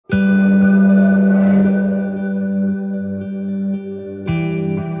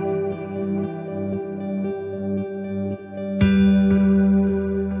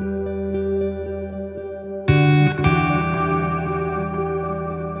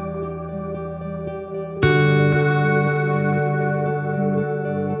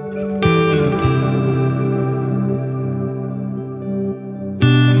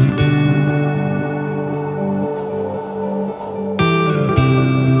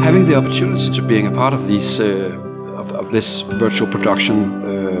Having the opportunity to being a part of these of this virtual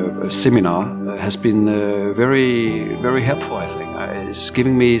production seminar has been very helpful. I think it's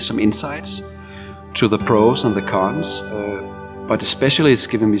giving me some insights to the pros and the cons, but especially it's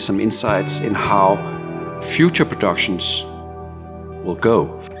giving me some insights in how future productions will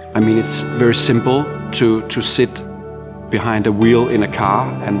go. I mean, it's very simple to sit behind a wheel in a car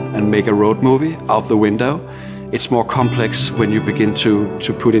and make a road movie out the window. It's more complex when you begin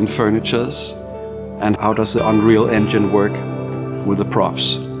to put in furnitures, and how does the Unreal Engine work with the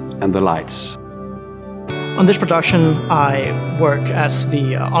props and the lights. On this production, I work as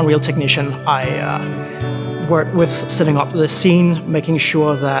the Unreal technician. I work with setting up the scene, making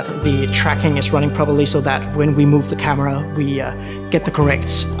sure that the tracking is running properly so that when we move the camera, we get the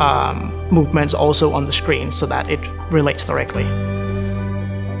correct movements also on the screen so that it relates directly.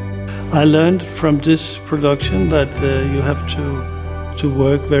 I learned from this production that you have to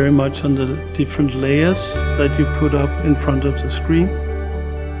work very much on the different layers that you put up in front of the screen.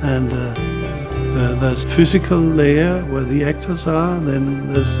 And there's physical layer where the actors are,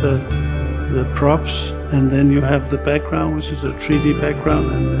 then there's the props, and then you have the background, which is a 3D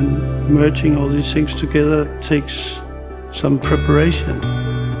background, and then merging all these things together takes some preparation.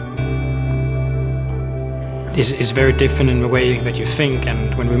 This is very different in the way that you think,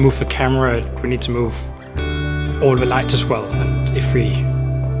 and when we move the camera, we need to move all the lights as well. And if we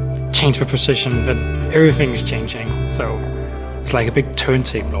change the position, then everything is changing. So it's like a big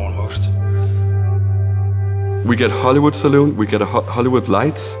turntable almost. We get Hollywood Saloon, we get Hollywood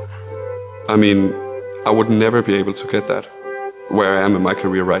lights. I mean, I would never be able to get that where I am in my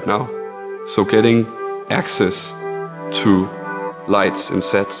career right now. So getting access to lights and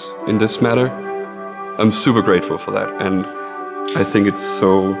sets in this matter, I'm super grateful for that, and I think it's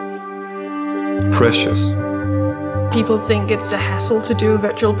so precious. People think it's a hassle to do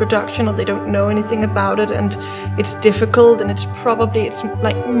virtual production, or they don't know anything about it, and it's difficult, and it's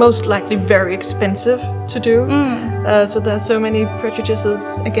like most likely very expensive to do. So there's so many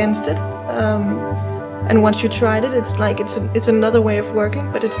prejudices against it. And once you tried it, it's like it's another way of working,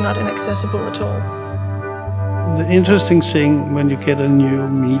 but it's not inaccessible at all. The interesting thing when you get a new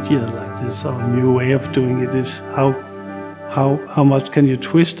media like this, or a new way of doing it, is how much can you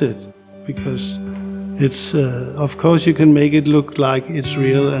twist it? Because it's of course you can make it look like it's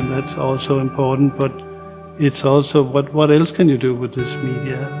real, and that's also important, but it's also what else can you do with this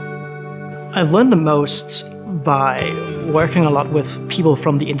media? I've learned the most by working a lot with people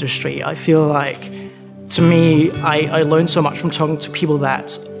from the industry. I feel like, to me, I learned so much from talking to people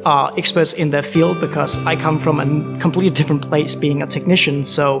that are experts in their field, because I come from a completely different place being a technician,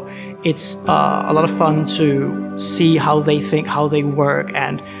 so it's a lot of fun to see how they think, how they work,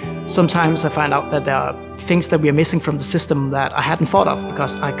 and sometimes I find out that there are things that we are missing from the system that I hadn't thought of,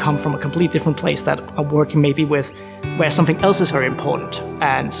 because I come from a completely different place that are working maybe with where something else is very important,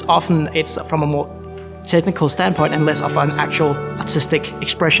 and often it's from a more technical standpoint and less of an actual artistic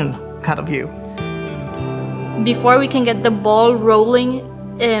expression kind of view. Before we can get the ball rolling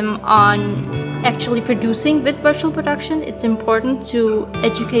on actually producing with virtual production, it's important to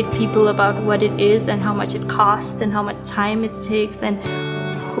educate people about what it is and how much it costs and how much time it takes and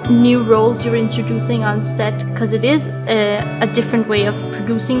new roles you're introducing on set, because it is a different way of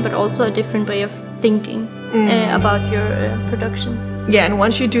producing, but also a different way of thinking about your productions. Yeah, and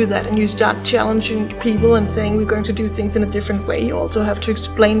once you do that and you start challenging people and saying we're going to do things in a different way, you also have to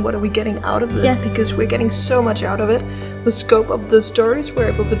explain what are we getting out of this, because we're getting so much out of it. The scope of the stories we're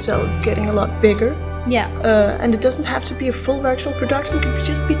able to tell is getting a lot bigger. Yeah. And it doesn't have to be a full virtual production, it can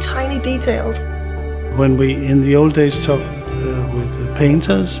just be tiny details. When we in the old days talked with the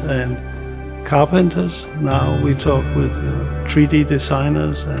painters and carpenters, now we talk with 3D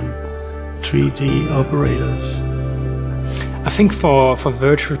designers and 3D operators. I think for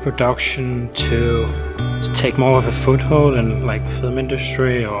virtual production to take more of a foothold in like film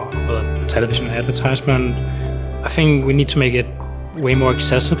industry or television advertisement, I think we need to make it way more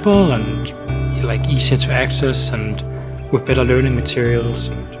accessible and like easier to access, and with better learning materials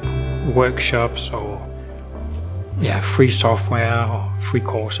and workshops, or free software or free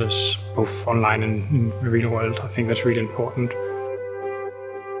courses, both online and in the real world. I think that's really important.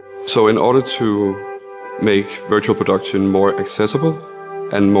 So in order to make virtual production more accessible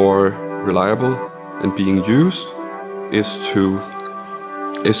and more reliable and being used, is to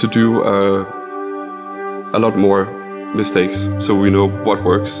do a lot more mistakes, so we know what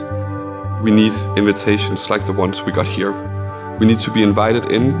works. We need invitations like the ones we got here. We need to be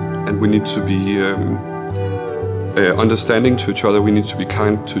invited in, and we need to be understanding to each other. We need to be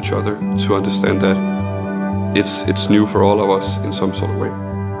kind to each other to understand that it's new for all of us in some sort of way.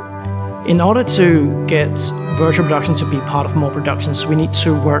 In order to get virtual production to be part of more productions, we need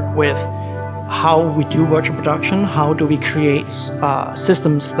to work with how we do virtual production, how do we create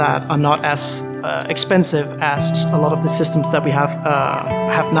systems that are not as expensive as a lot of the systems that we have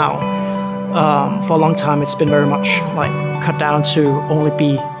now. For a long time, it's been very much like cut down to only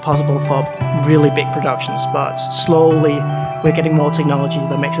be possible for really big productions, but slowly we're getting more technology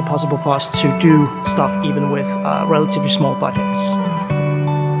that makes it possible for us to do stuff even with relatively small budgets.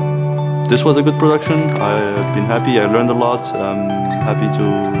 This was a good production. I've been happy, I learned a lot. I'm happy to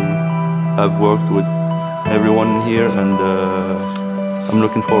have worked with everyone here, and I'm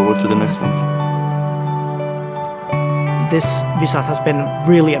looking forward to the next one. This ViZARTS has been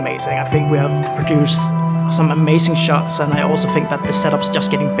really amazing. I think we have produced some amazing shots, and I also think that the setup's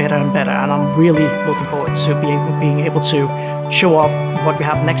just getting better and better, and I'm really looking forward to being able to show off what we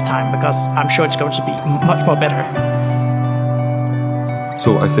have next time, because I'm sure it's going to be much more better.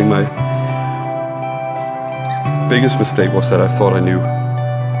 So I think my biggest mistake was that I thought I knew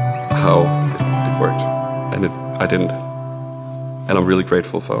how it worked, and I didn't. And I'm really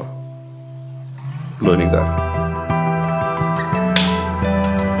grateful for learning that.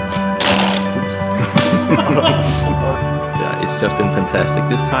 Yeah, it's just been fantastic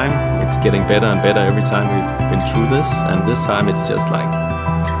this time. It's getting better and better every time we've been through this, and this time it's just like,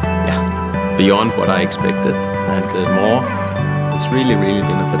 yeah, beyond what I expected and more. It's really been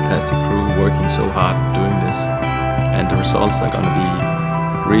a fantastic crew working so hard doing this, and the results are going to be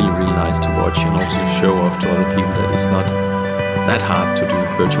really nice to watch, and also to show off to other people that it's not that hard to do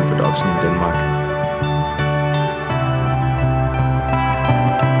virtual production in Denmark.